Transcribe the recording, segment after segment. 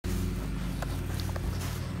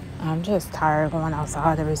I'm just tired of going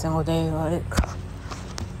outside every single day. Like,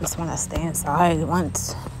 just want to stay inside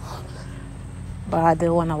once. But I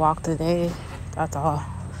do want to walk today. That's all.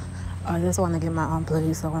 I just want to get my own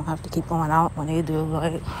place so I don't have to keep going out when they do.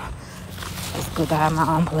 Like, it's good to have my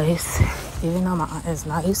own place. Even though my aunt is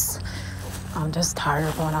nice, I'm just tired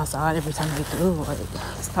of going outside every time they do. Like,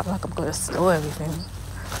 it's not like I'm going to steal everything,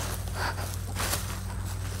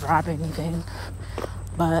 rob anything.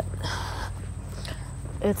 But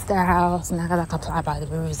it's their house, and I gotta comply by the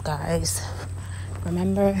rules, guys.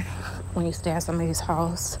 Remember, when you stay at somebody's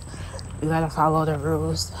house, you gotta follow the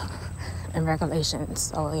rules and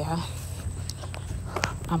regulations. So yeah,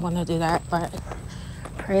 I'm gonna do that. But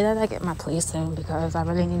pray that I get my place soon because I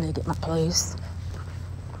really need to get my place.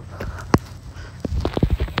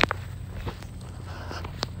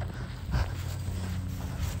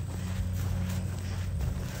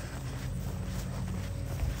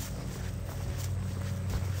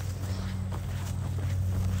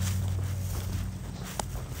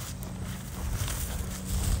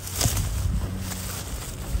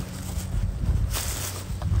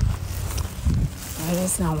 I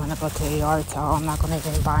just don't want to go to the yard sale. I'm not gonna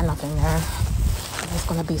even buy nothing there. I'm just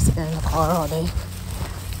gonna be sitting in the car all day.